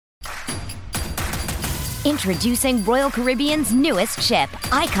Introducing Royal Caribbean's newest ship,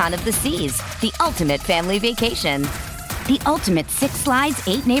 Icon of the Seas, the ultimate family vacation. The ultimate 6 slides,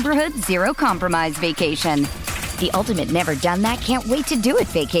 8 neighborhoods, 0 compromise vacation. The ultimate never done that, can't wait to do it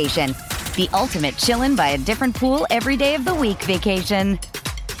vacation. The ultimate chillin' by a different pool every day of the week vacation.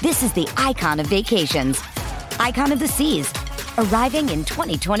 This is the Icon of Vacations. Icon of the Seas, arriving in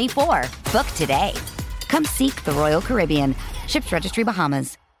 2024. Book today. Come seek the Royal Caribbean. Ships Registry,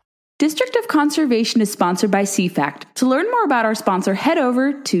 Bahamas. District of Conservation is sponsored by CFACT. To learn more about our sponsor, head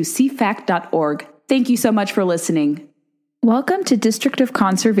over to cfact.org. Thank you so much for listening. Welcome to District of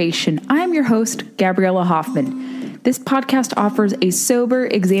Conservation. I am your host, Gabriella Hoffman. This podcast offers a sober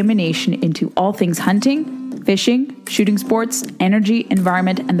examination into all things hunting, fishing, shooting sports, energy,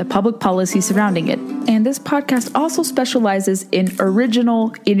 environment, and the public policy surrounding it. And this podcast also specializes in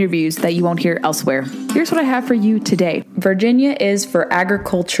original interviews that you won't hear elsewhere. Here's what I have for you today. Virginia is for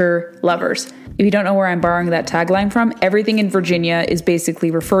agriculture lovers. If you don't know where I'm borrowing that tagline from, everything in Virginia is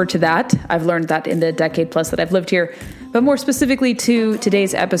basically referred to that. I've learned that in the decade plus that I've lived here. But more specifically to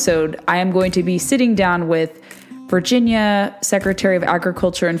today's episode, I am going to be sitting down with Virginia Secretary of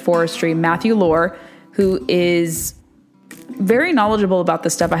Agriculture and Forestry, Matthew Lohr, who is very knowledgeable about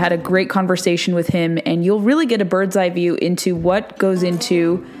this stuff. I had a great conversation with him, and you'll really get a bird's eye view into what goes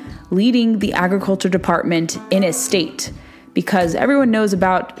into leading the agriculture department in a state. Because everyone knows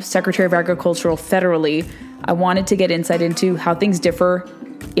about Secretary of Agriculture federally, I wanted to get insight into how things differ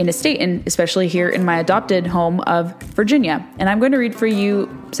in a state, and especially here in my adopted home of Virginia. And I'm going to read for you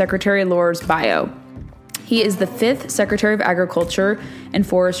Secretary Lohr's bio. He is the 5th Secretary of Agriculture and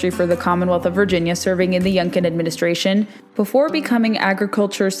Forestry for the Commonwealth of Virginia, serving in the Youngkin administration. Before becoming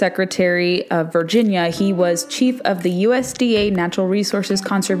Agriculture Secretary of Virginia, he was Chief of the USDA Natural Resources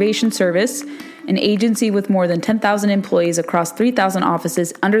Conservation Service, an agency with more than 10,000 employees across 3,000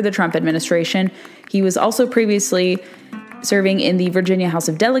 offices under the Trump administration. He was also previously serving in the Virginia House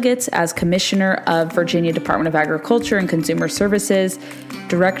of Delegates as Commissioner of Virginia Department of Agriculture and Consumer Services,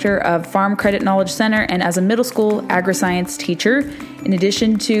 Director of Farm Credit Knowledge Center, and as a middle school agri-science teacher. In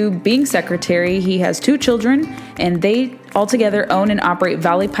addition to being secretary, he has 2 children, and they altogether own and operate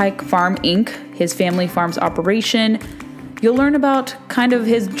Valley Pike Farm, Inc., his family farm's operation. You'll learn about kind of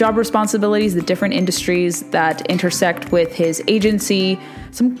his job responsibilities, the different industries that intersect with his agency,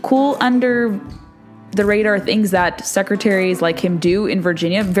 some cool under the radar things that secretaries like him do in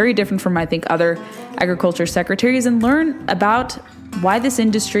Virginia, very different from, I think, other agriculture secretaries, and learn about why this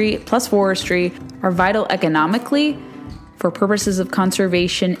industry plus forestry are vital economically for purposes of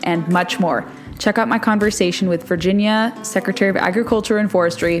conservation and much more. Check out my conversation with Virginia Secretary of Agriculture and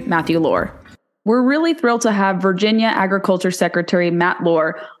Forestry, Matthew Lohr. We're really thrilled to have Virginia Agriculture Secretary Matt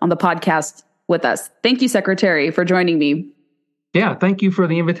Lohr on the podcast with us. Thank you, Secretary, for joining me. Yeah, thank you for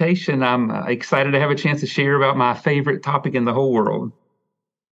the invitation. I'm excited to have a chance to share about my favorite topic in the whole world.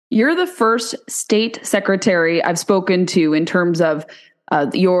 You're the first state secretary I've spoken to in terms of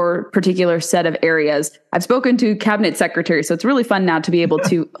your particular set of areas. I've spoken to cabinet secretaries, so it's really fun now to be able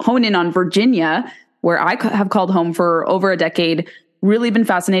to hone in on Virginia, where I have called home for over a decade, really been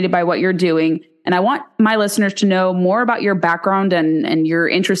fascinated by what you're doing. And I want my listeners to know more about your background and your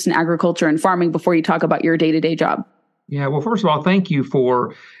interest in agriculture and farming before you talk about your day-to-day job. Yeah, well, first of all, thank you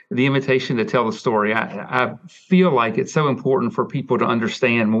for the invitation to tell the story. I feel like it's so important for people to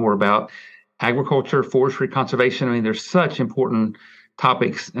understand more about agriculture, forestry, conservation. I mean, there's such important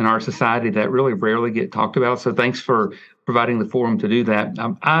topics in our society that really rarely get talked about. So thanks for providing the forum to do that.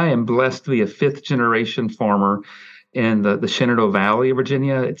 I am blessed to be a 5th generation farmer in the Shenandoah Valley of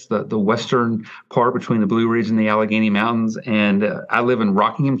Virginia. It's the western part between the Blue Ridge and the Allegheny Mountains. And I live in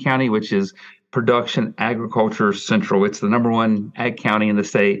Rockingham County, which is production agriculture central. It's the #1 ag county in the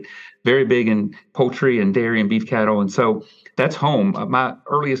state, very big in poultry and dairy and beef cattle. And so that's home. My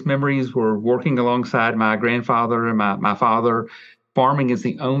earliest memories were working alongside my grandfather and my father. Farming is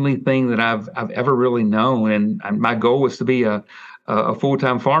the only thing that I've ever really known. And my goal was to be a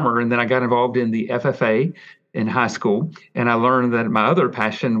full-time farmer. And then I got involved in the FFA in high school. And I learned that my other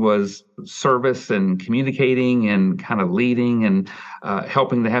passion was service and communicating and kind of leading and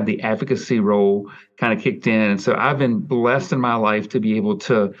helping to have the advocacy role kind of kicked in. And so I've been blessed in my life to be able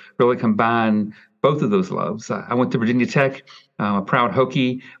to really combine both of those loves. I went to Virginia Tech. A proud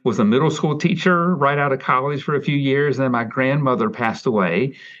Hokie, was a middle school teacher right out of college for a few years. And then my grandmother passed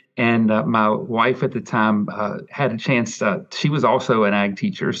away. And my wife at the time had a chance. She was also an ag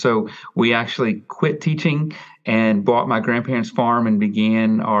teacher. So we actually quit teaching and bought my grandparents' farm and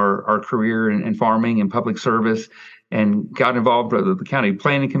began our career in farming and public service, and got involved with the county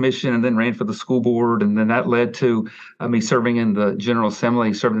planning commission and then ran for the school board. And then that led to me serving in the General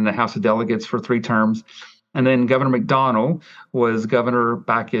Assembly, served in the House of Delegates for 3 terms. And then Governor McDonnell was governor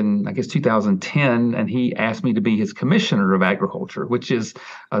back in, I guess, 2010, and he asked me to be his commissioner of agriculture, which is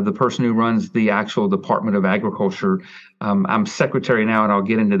the person who runs the actual Department of Agriculture. I'm secretary now, and I'll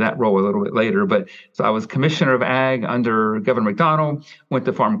get into that role a little bit later. But so I was commissioner of ag under Governor McDonnell, went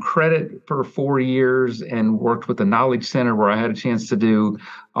to Farm Credit for 4 years, and worked with the Knowledge Center, where I had a chance to do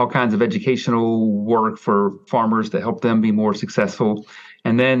all kinds of educational work for farmers to help them be more successful.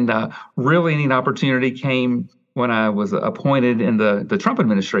 And then really neat opportunity came when I was appointed in the Trump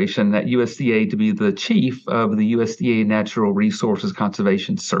administration at USDA to be the chief of the USDA Natural Resources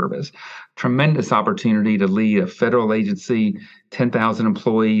Conservation Service. Tremendous opportunity to lead a federal agency, 10,000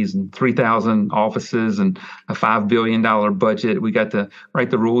 employees and 3,000 offices and a $5 billion budget. We got to write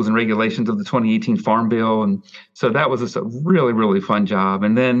the rules and regulations of the 2018 Farm Bill. And so that was just a really, really fun job.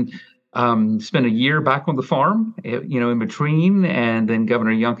 And then spent a year back on the farm, in between, and then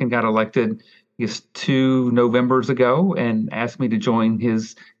Governor Youngkin got elected, I guess, 2 Novembers ago, and asked me to join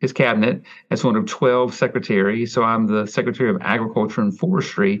his cabinet as one of 12 secretaries. So I'm the Secretary of Agriculture and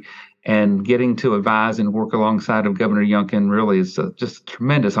Forestry, and getting to advise and work alongside of Governor Youngkin really is just a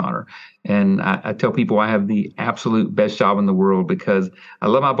tremendous honor. And I tell people I have the absolute best job in the world because I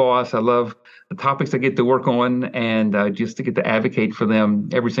love my boss. I love the topics I get to work on, and just to get to advocate for them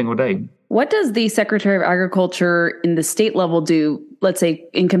every single day. What does the Secretary of Agriculture in the state level do, let's say,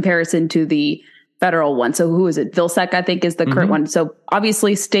 in comparison to the federal one? So who is it? Vilsack, I think, is the current one. So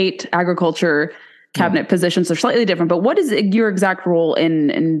obviously state agriculture cabinet positions are slightly different, but what is your exact role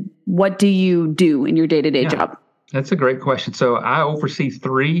and what do you do in your day-to-day job? That's a great question. So I oversee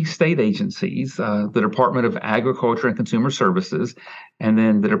 3 state agencies, the Department of Agriculture and Consumer Services, and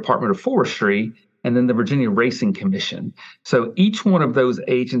then the Department of Forestry, and then the Virginia Racing Commission. So each one of those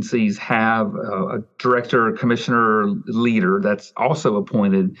agencies have a director, commissioner, leader that's also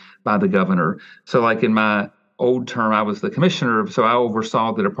appointed by the governor. So like in my old term, I was the commissioner, so I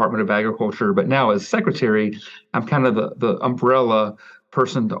oversaw the Department of Agriculture. But now as secretary, I'm kind of the umbrella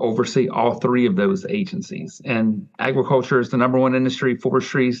person to oversee all 3 of those agencies. And agriculture is the number 1 industry,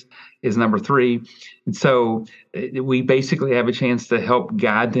 forestry is number 3. And so we basically have a chance to help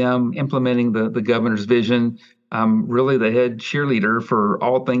guide them implementing the governor's vision. I'm really the head cheerleader for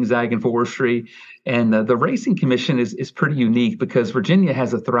all things ag and forestry. And the Racing Commission is pretty unique because Virginia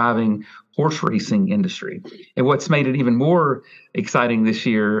has a thriving horse racing industry. And what's made it even more exciting this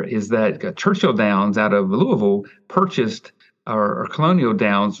year is that Churchill Downs out of Louisville purchased our Colonial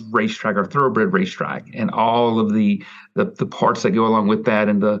Downs racetrack, our thoroughbred racetrack, and all of the parts that go along with that,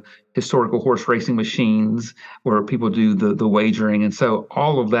 and the historical horse racing machines where people do the wagering. And so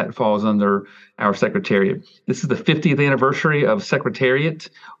all of that falls under our secretariat. This is the 50th anniversary of Secretariat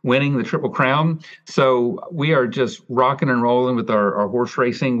winning the Triple Crown. So we are just rocking and rolling with our horse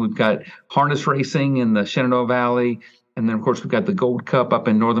racing. We've got harness racing in the Shenandoah Valley. And then, of course, we've got the Gold Cup up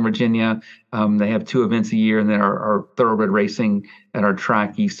in Northern Virginia. They have 2 events a year, and then our thoroughbred racing at our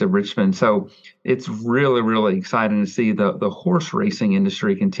track east of Richmond. So it's really, really exciting to see the horse racing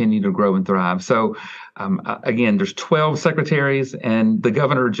industry continue to grow and thrive. So, again, there's 12 secretaries, and the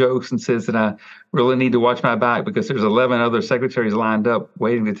governor jokes and says that I really need to watch my back because there's 11 other secretaries lined up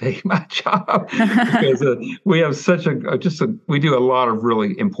waiting to take my job because we have we do a lot of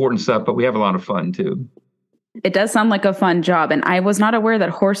really important stuff, but we have a lot of fun too. It does sound like a fun job. And I was not aware that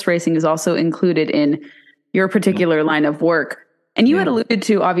horse racing is also included in your particular line of work. And you had alluded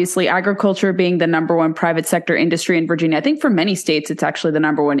to, obviously, agriculture being the number 1 private sector industry in Virginia. I think for many states, it's actually the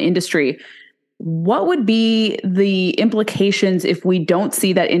number 1 industry. What would be the implications if we don't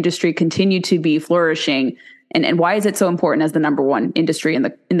see that industry continue to be flourishing? And why is it so important as the number 1 industry in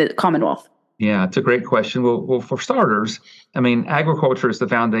the Commonwealth? Yeah, it's a great question. Well, for starters, I mean, agriculture is the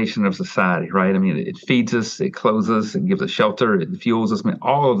foundation of society, right? I mean, it feeds us, it clothes us, it gives us shelter, it fuels us. I mean,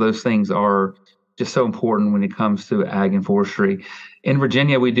 all of those things are just so important when it comes to ag and forestry. In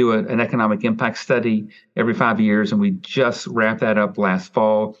Virginia, we do an economic impact study every 5 years, and we just wrapped that up last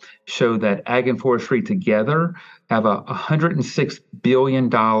fall, showed that ag and forestry together have a $106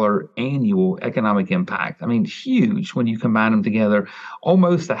 billion annual economic impact. I mean, huge when you combine them together.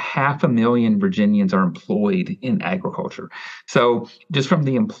 Almost 500,000 Virginians are employed in agriculture. So just from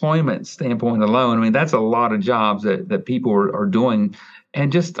the employment standpoint alone, I mean, that's a lot of jobs that people are doing.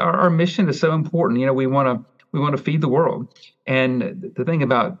 And just our mission is so important. You know, we want to feed the world. And the thing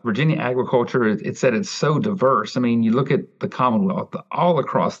about Virginia agriculture is it's that it's so diverse. I mean, you look at the Commonwealth, all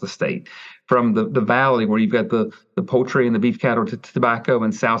across the state, from the valley where you've got the poultry and the beef cattle to tobacco,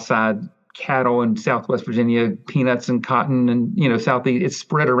 and Southside cattle, and Southwest Virginia peanuts and cotton, and Southeast. It's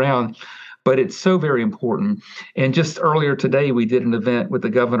spread around. but it's so very important. And just earlier today, we did an event with the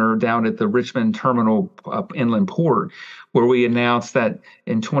governor down at the Richmond Terminal Inland Port, where we announced that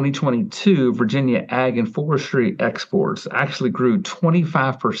in 2022, Virginia ag and forestry exports actually grew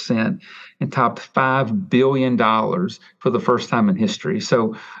 25% and topped $5 billion for the first time in history.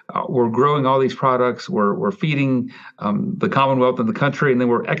 So we're growing all these products. We're feeding the Commonwealth and the country, and then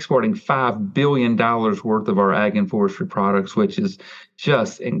we're exporting $5 billion worth of our ag and forestry products, which is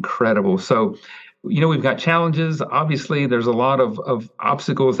just incredible. So, we've got challenges. Obviously, there's a lot of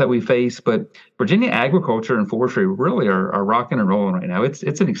obstacles that we face, but Virginia agriculture and forestry really are rocking and rolling right now. It's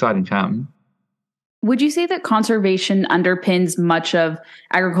an exciting time. Would you say that conservation underpins much of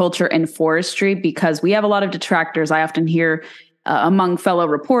agriculture and forestry? Because we have a lot of detractors. I often hear among fellow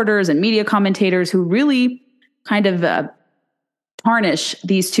reporters and media commentators who really kind of tarnish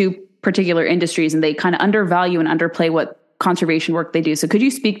these two particular industries, and they kind of undervalue and underplay what conservation work they do. So could you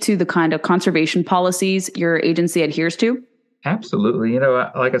speak to the kind of conservation policies your agency adheres to? Absolutely.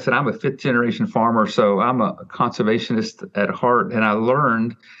 Like I said, I'm a fifth generation farmer, so I'm a conservationist at heart. And I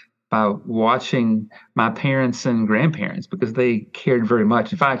learned by watching my parents and grandparents because they cared very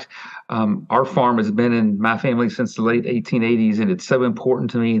much. In fact, our farm has been in my family since the late 1880s, and it's so important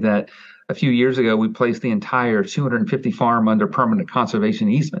to me that a few years ago, we placed the entire 250 farm under permanent conservation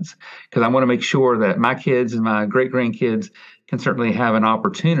easements because I want to make sure that my kids and my great grandkids can certainly have an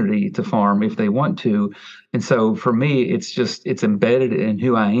opportunity to farm if they want to. And so for me, it's embedded in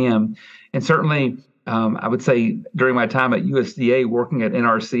who I am. And certainly, I would say during my time at USDA working at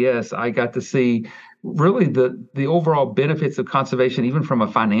NRCS, I got to see really the overall benefits of conservation, even from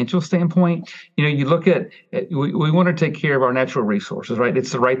a financial standpoint. You look at we want to take care of our natural resources, right?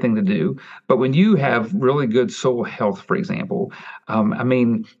 It's the right thing to do. But when you have really good soil health, for example,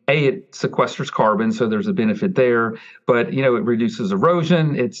 it sequesters carbon, so there's a benefit there. But it reduces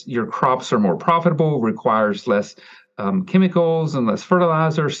erosion. Your crops are more profitable, requires less chemicals and less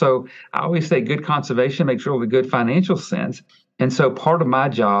fertilizer. So I always say good conservation makes really good financial sense. And so part of my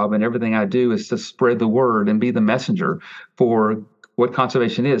job and everything I do is to spread the word and be the messenger for what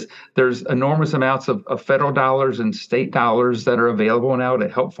conservation is. There's enormous amounts of federal dollars and state dollars that are available now to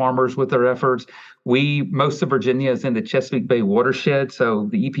help farmers with their efforts. Most of Virginia is in the Chesapeake Bay watershed, so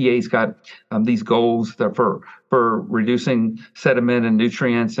the EPA's got these goals that for reducing sediment and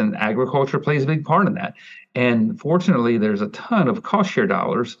nutrients, and agriculture plays a big part in that. And fortunately, there's a ton of cost share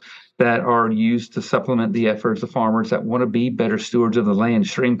dollars that are used to supplement the efforts of farmers that want to be better stewards of the land,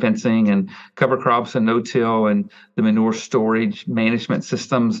 stream fencing and cover crops and no-till and the manure storage management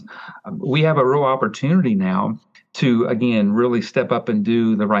systems. We have a real opportunity now to, again, really step up and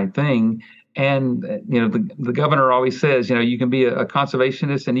do the right thing. And, the governor always says, you can be a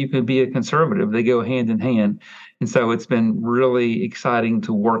conservationist and you can be a conservative. They go hand in hand. And so it's been really exciting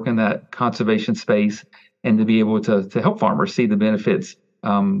to work in that conservation space and to be able to help farmers see the benefits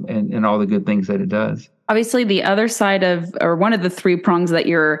and all the good things that it does. Obviously, the other side or one of the three prongs that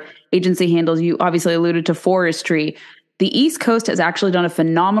your agency handles, you obviously alluded to forestry. The East Coast has actually done a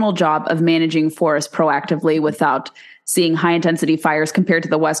phenomenal job of managing forests proactively without seeing high intensity fires compared to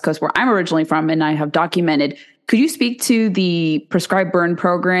the West Coast, where I'm originally from and I have documented. Could you speak to the prescribed burn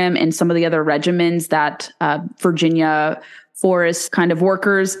program and some of the other regimens that Virginia forest kind of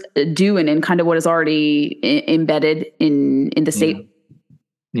workers do and kind of what is already embedded in the state?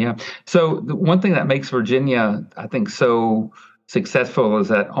 Yeah. So the one thing that makes Virginia, I think, so successful is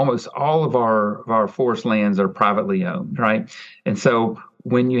that almost all of our forest lands are privately owned, right? And so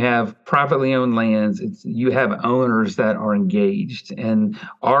when you have privately owned lands, you have owners that are engaged. And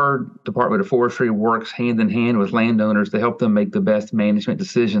our Department of Forestry works hand in hand with landowners to help them make the best management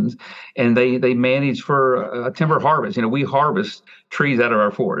decisions. And they manage for a timber harvest. We harvest trees out of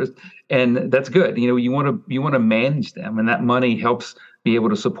our forest, and that's good. You want to manage them, and that money helps be able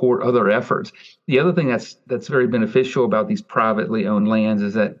to support other efforts. The other thing that's very beneficial about these privately owned lands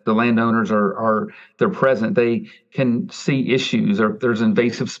is that the landowners they're present. They can see issues, or there's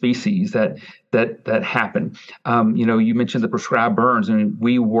invasive species that happen. You mentioned the prescribed burns.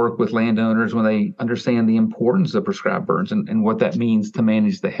 We work with landowners when they understand the importance of prescribed burns and what that means to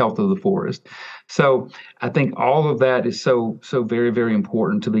manage the health of the forest. So I think all of that is so very, very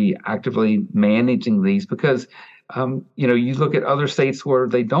important to be actively managing these, because you look at other states where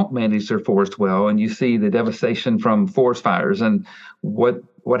they don't manage their forest well, and you see the devastation from forest fires and what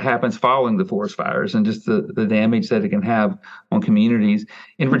what happens following the forest fires and just the damage that it can have on communities.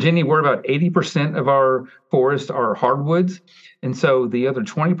 In Virginia, we're about 80% of our forests are hardwoods. And so the other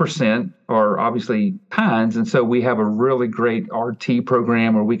 20% are obviously pines. And so we have a really great RT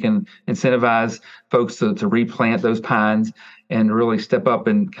program where we can incentivize folks to replant those pines and really step up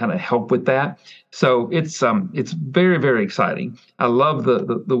and kind of help with that. So it's very, very exciting. I love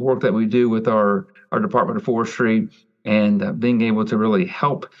the work that we do with our Department of Forestry and being able to really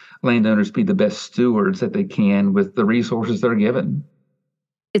help landowners be the best stewards that they can with the resources they're given.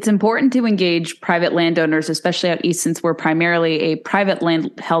 It's important to engage private landowners, especially out east, since we're primarily a private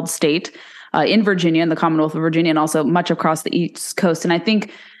land held state in Virginia, in the Commonwealth of Virginia, and also much across the East Coast. And I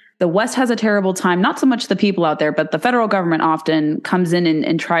think the West has a terrible time, not so much the people out there, but the federal government often comes in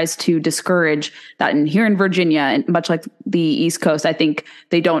and tries to discourage that. And here in Virginia, and much like the East Coast, I think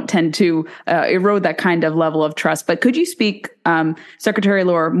they don't tend to erode that kind of level of trust. But could you speak, Secretary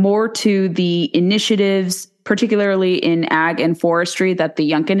Lohr, more to the initiatives, particularly in ag and forestry, that the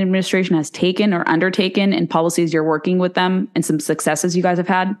Youngkin administration has taken or undertaken, and policies you're working with them, and some successes you guys have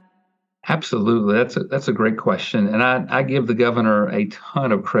had? Absolutely. That's a great question. And I give the governor a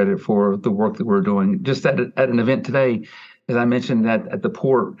ton of credit for the work that we're doing. Just at an event today, as I mentioned at the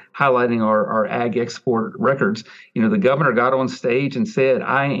port, highlighting our ag export records, the governor got on stage and said,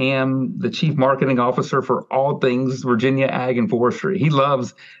 I am the chief marketing officer for all things Virginia ag and forestry. He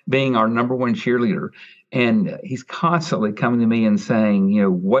loves being our number one cheerleader. And he's constantly coming to me and saying,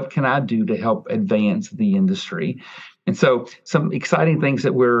 what can I do to help advance the industry? And so some exciting things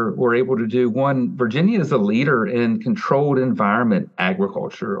that we're able to do. One, Virginia is a leader in controlled environment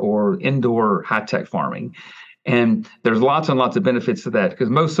agriculture or indoor high-tech farming. And there's lots and lots of benefits to that because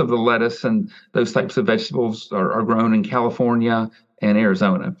most of the lettuce and those types of vegetables are grown in California and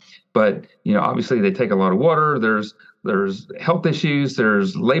Arizona. But, obviously they take a lot of water. There's health issues,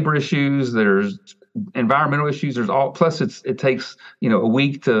 there's labor issues, there's environmental issues. There's all, plus it takes, a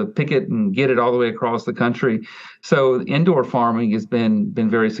week to pick it and get it all the way across the country. So indoor farming has been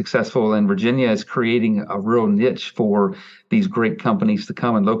very successful, and Virginia is creating a real niche for these great companies to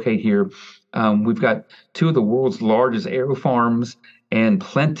come and locate here. We've got two of the world's largest aero farms and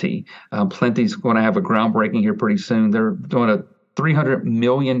Plenty. Plenty's going to have a groundbreaking here pretty soon. They're doing a $300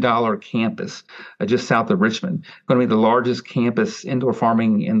 million campus just south of Richmond, going to be the largest campus indoor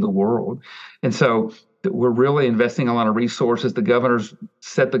farming in the world. And so we're really investing a lot of resources. The governor's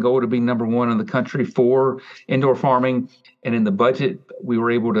set the goal to be number one in the country for indoor farming. And in the budget, we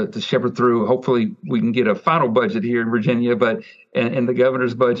were able to shepherd through. Hopefully, we can get a final budget here in Virginia. But in the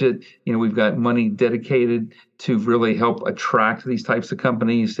governor's budget, we've got money dedicated to really help attract these types of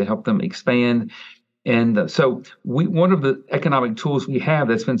companies, to help them expand. And so one of the economic tools we have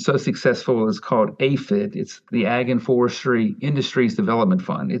that's been so successful is called AFID. It's the Ag and Forestry Industries Development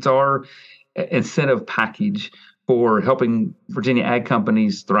Fund. It's our incentive package for helping Virginia ag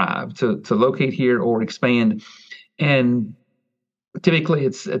companies thrive, to locate here or expand. And typically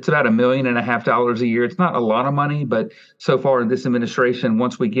it's about $1.5 million a year. It's not a lot of money, but so far in this administration,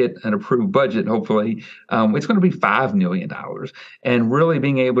 once we get an approved budget, hopefully, it's going to be $5 million. And really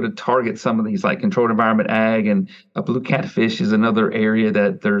being able to target some of these, like controlled environment ag, and blue catfish is another area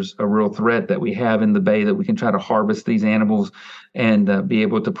that there's a real threat that we have in the bay, that we can try to harvest these animals and be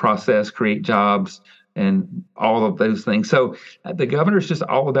able to process, create jobs, and all of those things. So the governor's just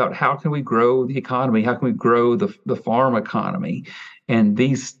all about how can we grow the economy? How can we grow the farm economy? And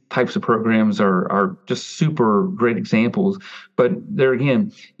these types of programs are just super great examples. But there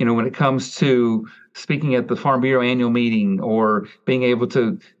again, when it comes to speaking at the Farm Bureau annual meeting or being able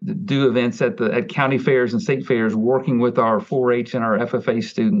to do events at county fairs and state fairs, working with our 4-H and our FFA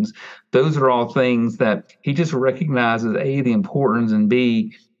students, those are all things that he just recognizes, A, the importance, and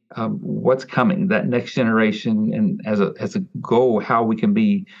B, what's coming, that next generation, and as a goal, how we can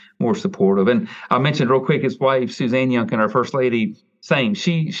be more supportive. And I mentioned real quick, his wife, Suzanne Youngkin, our First Lady, same.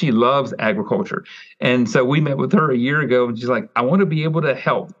 She loves agriculture. And so we met with her a year ago, and she's like, I want to be able to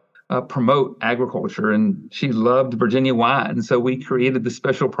help promote agriculture. And she loved Virginia wine. And so we created this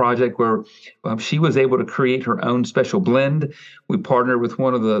special project where she was able to create her own special blend. We partnered with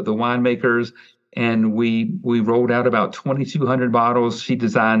one of the winemakers, and we rolled out about 2,200 bottles. She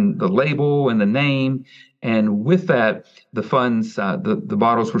designed the label and the name. And with that, the funds, the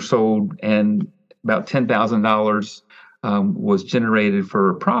bottles were sold, and about $10,000 was generated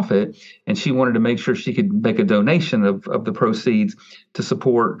for profit, and she wanted to make sure she could make a donation of the proceeds to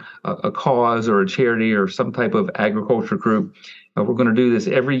support a cause or a charity or some type of agriculture group. We're going to do this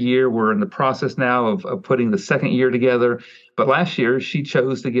every year. We're in the process now of putting the second year together. But last year, she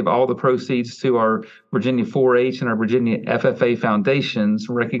chose to give all the proceeds to our Virginia 4-H and our Virginia FFA foundations,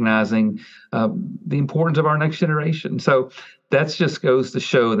 recognizing the importance of our next generation. So that just goes to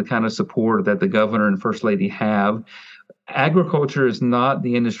show the kind of support that the governor and first lady have. Agriculture is not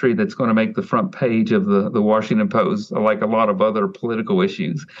the industry that's going to make the front page of the Washington Post, like a lot of other political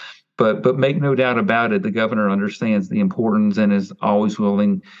issues. But make no doubt about it, the governor understands the importance and is always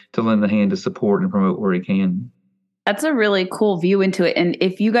willing to lend a hand to support and promote where he can. That's a really cool view into it. And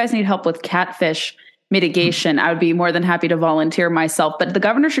if you guys need help with catfish mitigation, I would be more than happy to volunteer myself. But the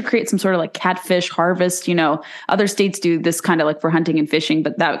governor should create some sort of like catfish harvest. Other states do this kind of like for hunting and fishing,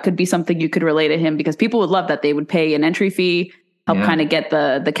 but that could be something you could relay to him, because people would love that. They would pay an entry fee, help kind of get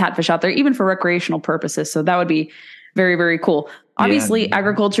the catfish out there, even for recreational purposes. So that would be very, very cool. Obviously,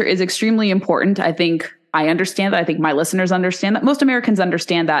 agriculture is extremely important. I think I understand that. I think my listeners understand that. Most Americans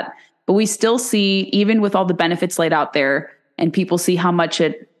understand that. But we still see, even with all the benefits laid out there, and people see how much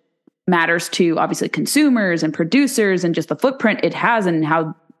it matters to, obviously, consumers and producers and just the footprint it has and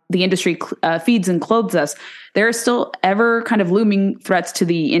how the industry feeds and clothes us, there are still ever kind of looming threats to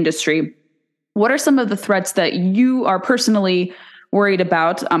the industry. What are some of the threats that you are personally worried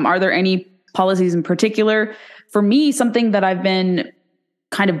about? Are there any policies in particular? For me, something that I've been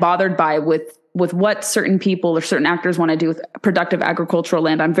kind of bothered by with what certain people or certain actors want to do with productive agricultural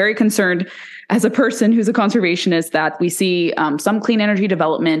land. I'm very concerned as a person who's a conservationist that we see some clean energy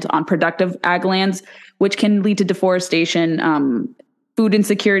development on productive ag lands, which can lead to deforestation. Food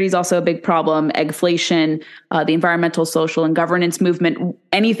insecurity is also a big problem, eggflation, the environmental, social, and governance movement.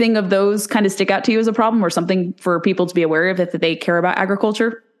 Anything of those kind of stick out to you as a problem or something for people to be aware of if they care about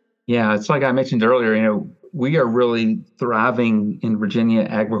agriculture? Yeah, it's like I mentioned earlier, we are really thriving in Virginia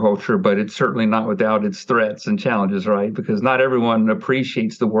agriculture, but it's certainly not without its threats and challenges, right? Because not everyone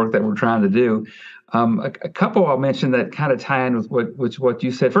appreciates the work that we're trying to do. A couple I'll mention that kind of tie in with what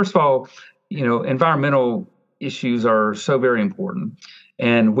you said. First of all, environmental issues are so very important.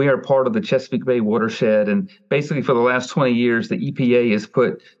 And we are part of the Chesapeake Bay watershed. And basically for the last 20 years, the EPA has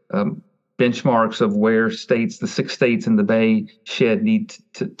put benchmarks of where the 6 states in the Bay shed need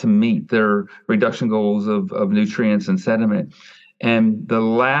to meet their reduction goals of nutrients and sediment. And the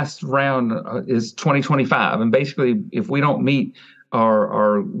last round is 2025. And basically, if we don't meet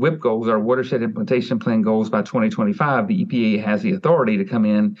our WIP goals, our watershed implementation plan goals by 2025, the EPA has the authority to come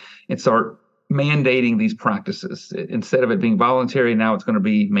in and start mandating these practices. Instead of it being voluntary, now it's going to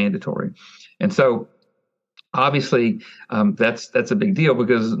be mandatory. And so obviously, that's a big deal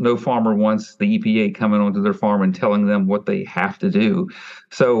because no farmer wants the EPA coming onto their farm and telling them what they have to do.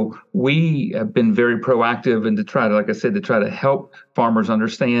 So we have been very proactive and to try to help farmers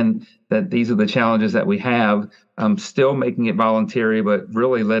understand that these are the challenges that we have. Still making it voluntary, but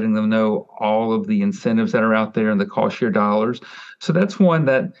really letting them know all of the incentives that are out there and the cost share dollars. So that's one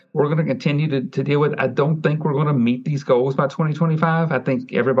that we're going to continue to deal with. I don't think we're going to meet these goals by 2025. I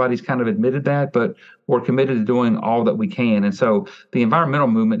think everybody's kind of admitted that, but we're committed to doing all that we can. And so the environmental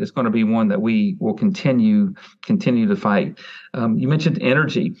movement is going to be one that we will continue to fight. You mentioned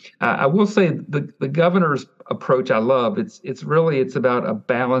energy. I will say the governor's approach I love. It's about a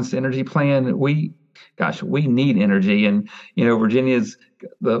balanced energy plan. We need energy, and Virginia's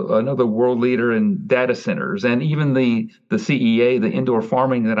another world leader in data centers, and even the CEA, the indoor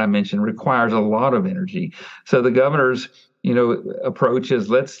farming that I mentioned, requires a lot of energy. So the governor's approach is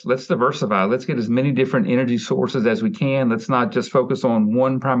let's diversify. Let's get as many different energy sources as we can. Let's not just focus on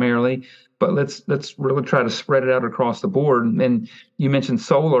one primarily, but let's really try to spread it out across the board. And you mentioned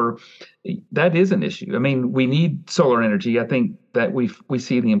solar. That is an issue. I mean, we need solar energy. I think that we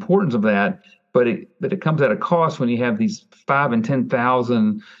see the importance of that. But it comes at a cost when you have these 5,000 and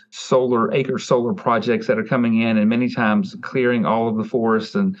 10,000 acre solar projects that are coming in, and many times clearing all of the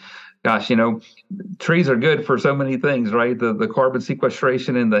forest. And trees are good for so many things, right? The carbon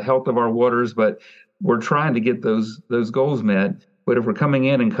sequestration and the health of our waters, but we're trying to get those goals met. But if we're coming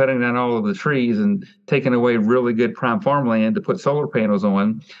in and cutting down all of the trees and taking away really good prime farmland to put solar panels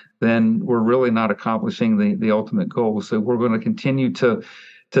on, then we're really not accomplishing the ultimate goal. So we're going to continue to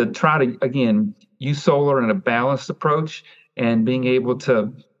try to, again, use solar in a balanced approach and being able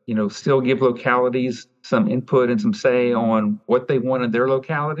to, still give localities some input and some say on what they want in their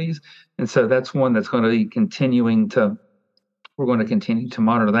localities. And so that's one that's going to be we're going to continue to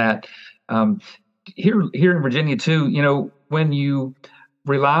monitor that. Here in Virginia too, when you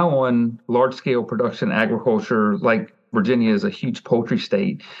rely on large scale production agriculture, like Virginia is a huge poultry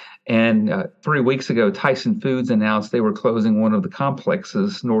state. And 3 weeks ago, Tyson Foods announced they were closing one of the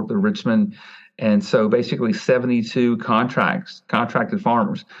complexes north of Richmond. And so basically 72 contracted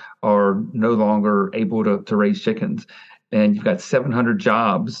farmers are no longer able to raise chickens. And you've got 700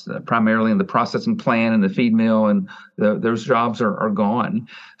 jobs, primarily in the processing plant and the feed mill, and those jobs are gone.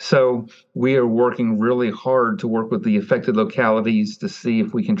 So we are working really hard to work with the affected localities to see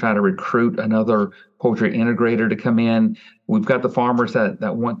if we can try to recruit another poultry integrator to come in. We've got the farmers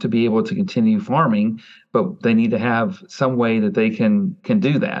that want to be able to continue farming, but they need to have some way that they can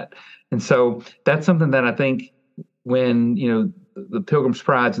do that. And so that's something that I think when, the Pilgrim's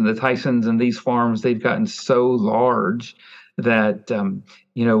Prides and the Tysons and these farms, they've gotten so large that,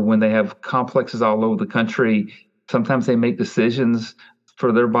 when they have complexes all over the country, sometimes they make decisions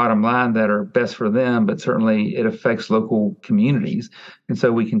for their bottom line that are best for them, but certainly it affects local communities. And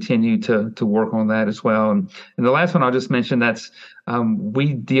so we continue to work on that as well. And the last one I'll just mention that's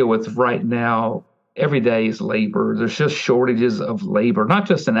we deal with right now every day is labor. There's just shortages of labor, not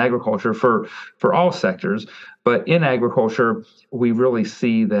just in agriculture for all sectors, but in agriculture, we really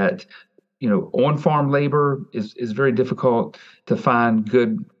see that, on-farm labor is very difficult to find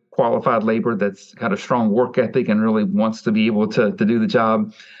good qualified labor that's got a strong work ethic and really wants to be able to do the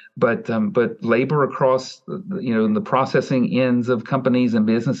job. But labor across, the processing ends of companies and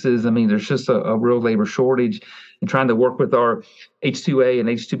businesses, there's just a real labor shortage. And trying to work with our H2A and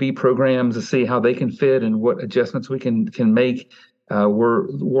H2B programs to see how they can fit and what adjustments we can make. We're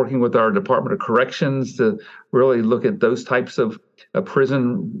working with our Department of Corrections to really look at those types of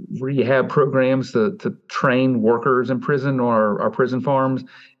prison rehab programs to train workers in prison or our prison farms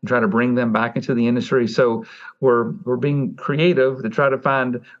and try to bring them back into the industry. So we're being creative to try to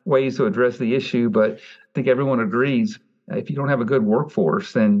find ways to address the issue. But I think everyone agrees if you don't have a good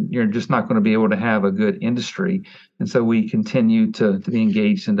workforce, then you're just not going to be able to have a good industry. And so we continue to be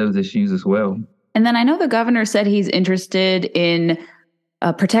engaged in those issues as well. And then I know the governor said he's interested in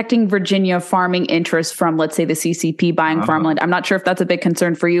protecting Virginia farming interests from, let's say, the CCP buying farmland. I'm not sure if that's a big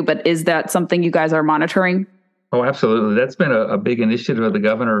concern for you, but is that something you guys are monitoring? Oh, absolutely. That's been a big initiative of the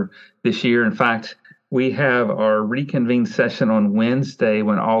governor this year. In fact, we have our reconvened session on Wednesday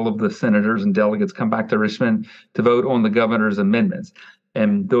when all of the senators and delegates come back to Richmond to vote on the governor's amendments.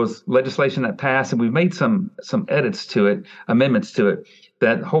 And there was legislation that passed, and we've made some amendments to it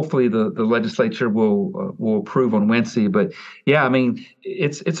that hopefully the legislature will approve on Wednesday. But yeah,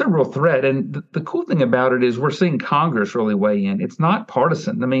 it's a real threat. And the cool thing about it is we're seeing Congress really weigh in. It's not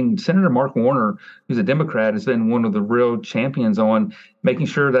partisan. Senator Mark Warner, who's a Democrat, has been one of the real champions on making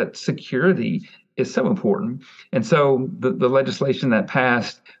sure that security is so important. And so the legislation that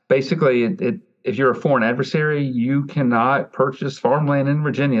passed, basically if you're a foreign adversary, you cannot purchase farmland in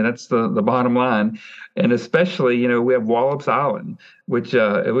Virginia. That's the bottom line. And especially, we have Wallops Island, which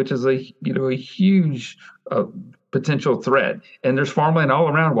is a huge potential threat. And there's farmland all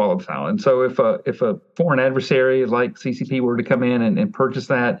around Wallops Island. So if a foreign adversary like CCP were to come in and purchase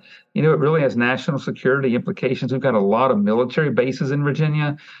that, it really has national security implications. We've got a lot of military bases in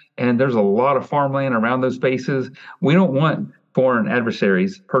Virginia, and there's a lot of farmland around those bases. We don't want foreign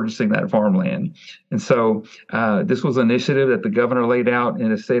adversaries purchasing that farmland. And so this was an initiative that the governor laid out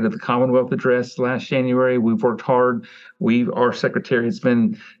in a State of the Commonwealth address last January. We've worked hard. Our secretary has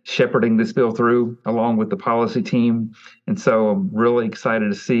been shepherding this bill through along with the policy team. And so I'm really excited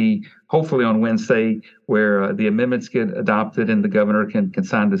to see, hopefully on Wednesday, where the amendments get adopted and the governor can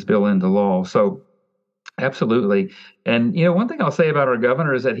sign this bill into law. So absolutely. And, one thing I'll say about our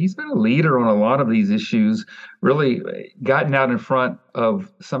governor is that he's been a leader on a lot of these issues, really gotten out in front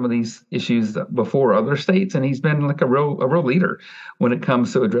of some of these issues before other states. And he's been like a real leader when it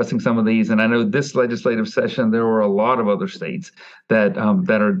comes to addressing some of these. And I know this legislative session, there were a lot of other states that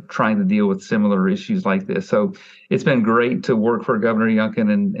are trying to deal with similar issues like this. So it's been great to work for Governor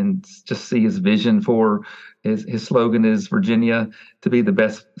Youngkin and just see his vision for his slogan is Virginia to be the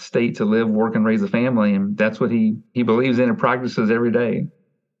best state to live, work, and raise a family. And that's what he believes in and practices every day.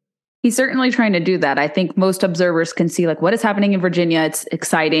 He's certainly trying to do that. I think most observers can see what is happening in Virginia. It's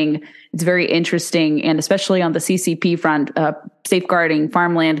exciting. It's very interesting. And especially on the CCP front, safeguarding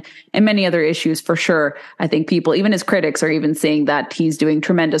farmland and many other issues for sure. I think people, even his critics, are even saying that he's doing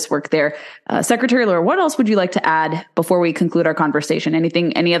tremendous work there. Secretary Lohr, what else would you like to add before we conclude our conversation?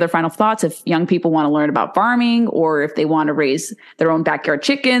 Any other final thoughts? If young people want to learn about farming or if they want to raise their own backyard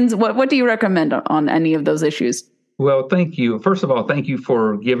chickens, what do you recommend on any of those issues? Well, thank you. First of all, thank you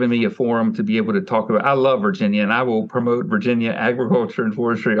for giving me a forum to be able to talk about. I love Virginia, and I will promote Virginia agriculture and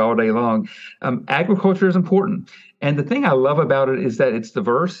forestry all day long. Agriculture is important. And the thing I love about it is that it's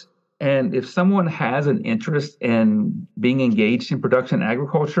diverse And if someone has an interest in being engaged in production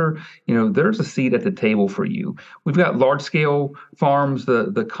agriculture, there's a seat at the table for you. We've got large scale farms,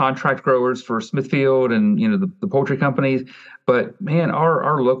 the contract growers for Smithfield and, the poultry companies. But man,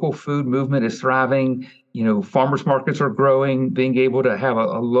 our local food movement is thriving. Farmers markets are growing, being able to have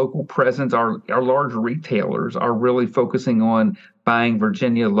a local presence. Our large retailers are really focusing on buying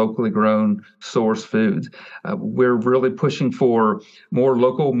Virginia locally grown source foods. We're really pushing for more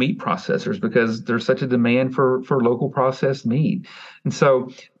local meat processors because there's such a demand for local processed meat. And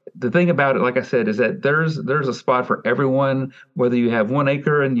so the thing about it, like I said, is that there's a spot for everyone, whether you have 1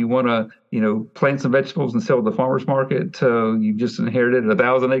 acre and you want to, plant some vegetables and sell at the farmer's market, to you just inherited a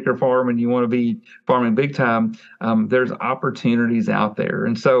 1,000-acre farm and you want to be farming big time. There's opportunities out there.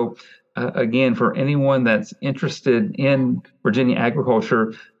 And so, again, for anyone that's interested in Virginia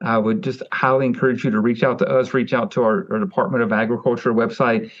agriculture, I would just highly encourage you to reach out to us, reach out to our Department of Agriculture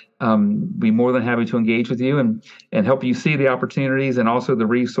website. Be more than happy to engage with you and help you see the opportunities and also the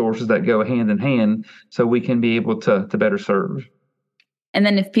resources that go hand in hand so we can be able to better serve. And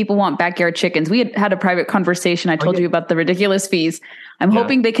then if people want backyard chickens, we had a private conversation. I told you about the ridiculous fees. I'm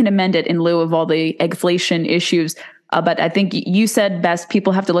hoping they can amend it in lieu of all the eggflation issues. But I think you said best,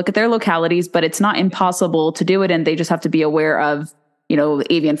 people have to look at their localities, but it's not impossible to do it. And they just have to be aware of,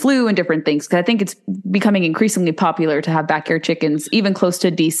 avian flu and different things. Because I think it's becoming increasingly popular to have backyard chickens, even close to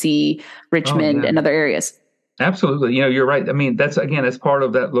DC, Richmond, and other areas. Absolutely. You're right. I mean, that's part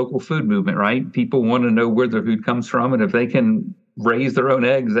of that local food movement, right? People want to know where their food comes from. And if they can raise their own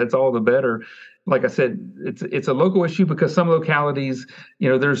eggs, that's all the better. Like I said, it's a local issue because some localities,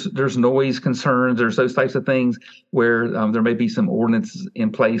 there's noise concerns, there's those types of things where there may be some ordinances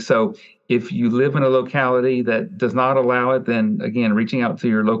in place. So if you live in a locality that does not allow it, then again, reaching out to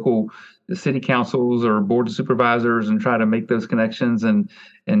your local city councils or board of supervisors and try to make those connections and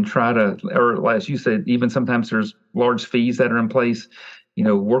try to, or as you said, even sometimes there's large fees that are in place.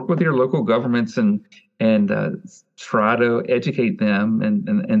 Work with your local governments and try to educate them, and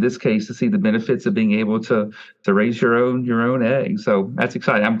in this case, to see the benefits of being able to raise your own eggs. So that's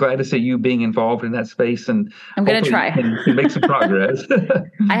exciting. I'm glad to see you being involved in that space, and I'm going to try and make some progress.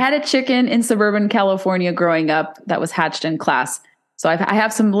 I had a chicken in suburban California growing up that was hatched in class. So I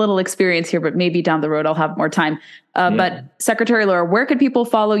have some little experience here, but maybe down the road I'll have more time. But Secretary Lohr, where could people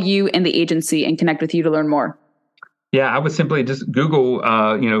follow you and the agency and connect with you to learn more? Yeah, I would simply just Google,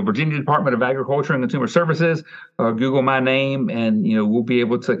 Virginia Department of Agriculture and Consumer Services, or Google my name, and, we'll be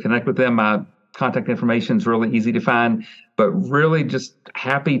able to connect with them. My contact information is really easy to find, but really just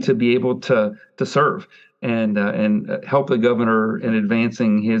happy to be able to serve and help the governor in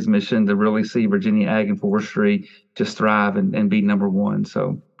advancing his mission to really see Virginia ag and forestry just thrive and be number one.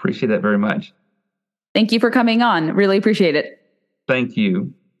 So appreciate that very much. Thank you for coming on. Really appreciate it. Thank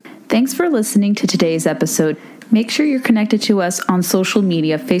you. Thanks for listening to today's episode. Make sure you're connected to us on social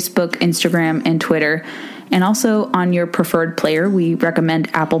media, Facebook, Instagram, and Twitter. And also on your preferred player, we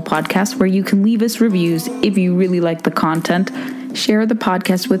recommend Apple Podcasts, where you can leave us reviews if you really like the content. Share the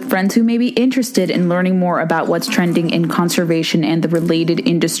podcast with friends who may be interested in learning more about what's trending in conservation and the related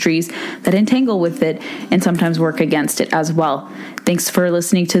industries that entangle with it and sometimes work against it as well. Thanks for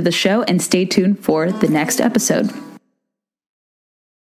listening to the show, and stay tuned for the next episode.